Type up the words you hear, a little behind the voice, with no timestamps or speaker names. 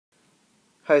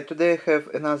Hi, today I have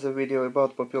another video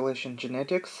about population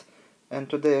genetics, and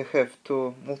today I have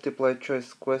two multiple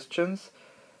choice questions.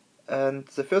 And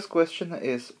the first question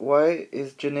is, why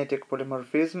is genetic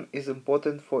polymorphism is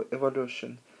important for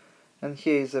evolution? And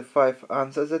here is the 5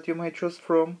 answers that you may choose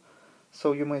from.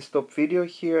 So you may stop video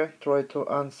here, try to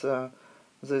answer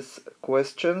these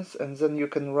questions, and then you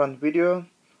can run video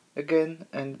again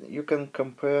and you can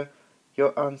compare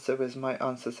your answer with my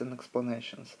answers and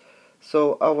explanations.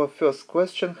 So our first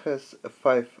question has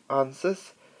 5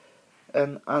 answers,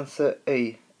 and answer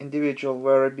A: individual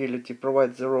variability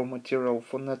provides the raw material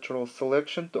for natural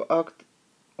selection to act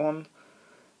on,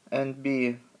 and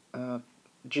B: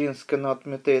 genes cannot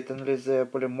mutate unless they are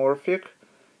polymorphic.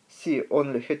 C: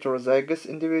 only heterozygous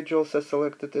individuals are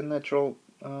selected in natural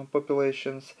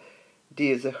populations.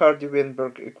 D: the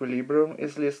Hardy-Weinberg equilibrium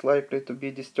is less likely to be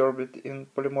disturbed in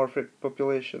polymorphic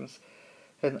populations.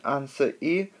 And answer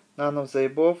E: none of the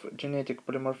above. Genetic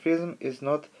polymorphism is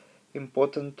not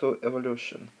important to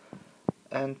evolution.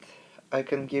 And I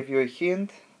can give you a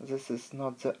hint, this is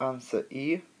not the answer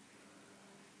E.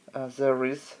 There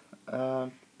is a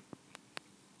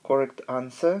correct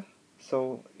answer,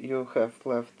 so you have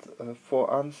left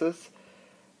 4 answers.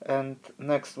 And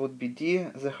next would be D: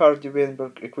 the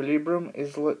Hardy-Weinberg equilibrium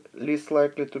is least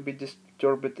likely to be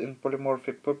disturbed in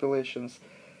polymorphic populations.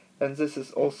 And this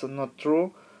is also not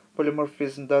true.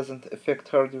 Polymorphism doesn't affect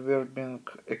Hardy-Weinberg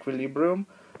equilibrium,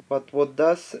 but what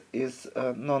does is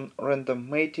non-random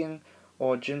mating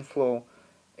or gene flow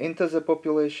into the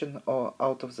population or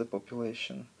out of the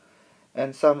population,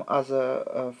 and some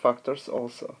other factors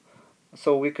also.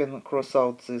 So we can cross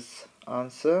out this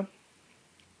answer.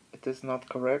 It is not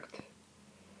correct.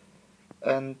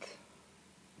 And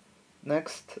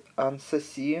next, answer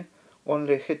C: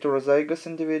 only heterozygous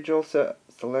individuals are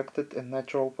selected in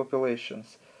natural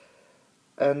populations.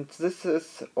 And this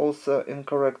is also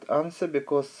incorrect answer,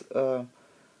 because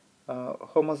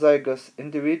homozygous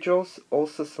individuals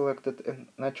also selected in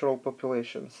natural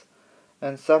populations.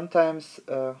 And sometimes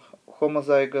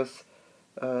homozygous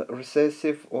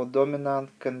recessive or dominant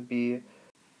can be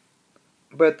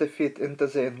better fit into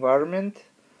the environment,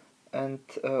 and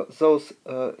those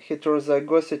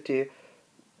heterozygosity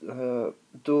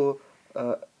do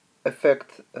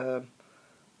affect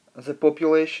the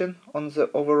population on the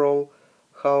overall,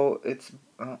 how it's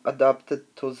adapted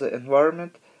to the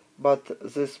environment, but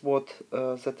this what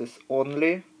that is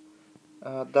only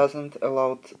doesn't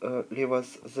allow leave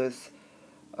us this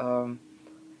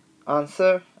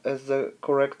answer as the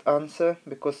correct answer,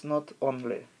 because not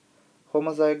only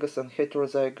homozygous and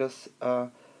heterozygous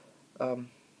are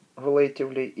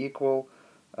relatively equal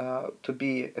to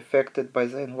be affected by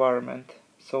the environment.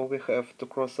 So we have to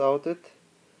cross out it,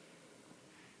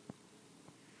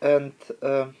 and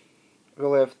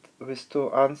we're left with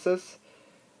 2 answers.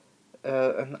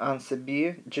 And answer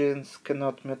B: genes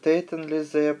cannot mutate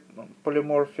unless they are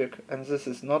polymorphic, and this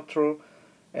is not true.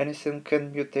 Anything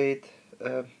can mutate,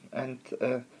 and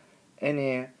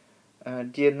any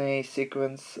DNA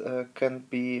sequence can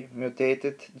be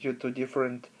mutated due to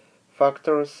different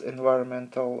factors,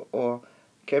 environmental or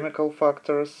chemical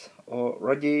factors or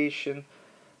radiation.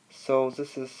 So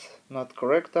this is not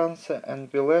correct answer, and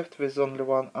we left with only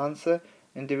 1 answer: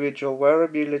 individual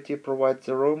variability provides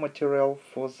the raw material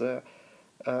for the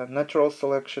natural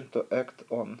selection to act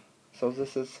on. So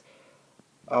this is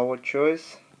our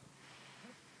choice,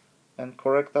 and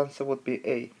correct answer would be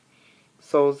A.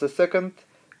 So the second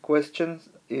question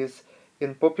is,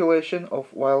 in population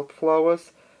of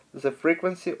wildflowers, the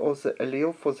frequency of the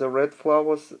allele for the red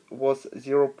flowers was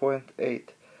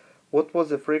 0.8. What was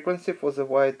the frequency for the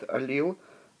white allele,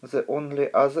 the only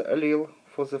other allele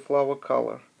for the flower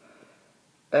color?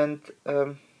 And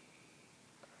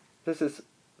this is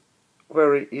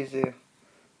very easy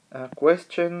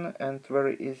question and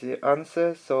very easy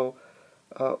answer. So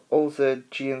all the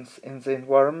genes in the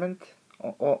environment,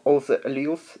 or all the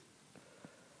alleles,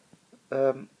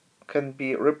 can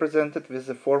be represented with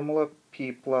the formula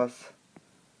P plus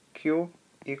Q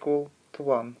equal to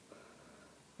 1,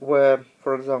 where,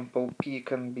 for example, P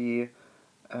can be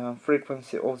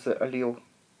frequency of the allele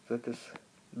that is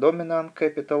dominant,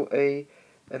 capital A,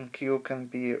 and Q can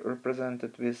be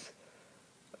represented with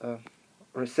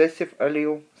recessive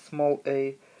allele, small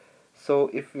a. So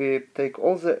if we take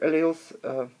all the alleles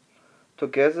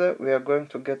together, we are going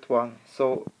to get 1.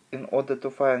 So in order to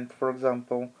find, for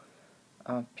example,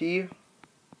 P,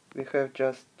 we have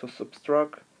just to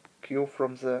subtract Q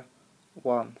from the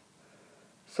 1.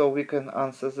 So we can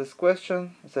answer this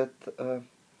question that,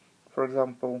 for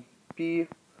example, P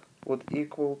would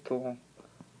equal to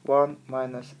 1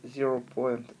 minus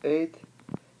 0.8,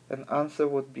 and answer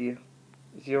would be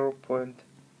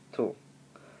 0.2.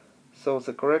 So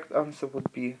the correct answer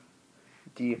would be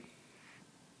D.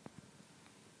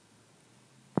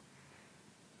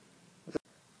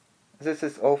 This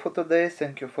is all for today.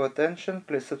 Thank you for attention.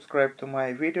 Please subscribe to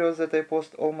my videos that I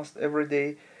post almost every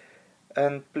day.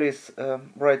 And please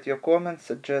write your comments,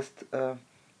 suggest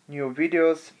new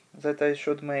videos that I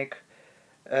should make.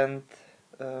 And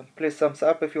please thumbs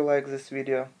up if you like this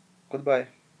video.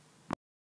 Goodbye.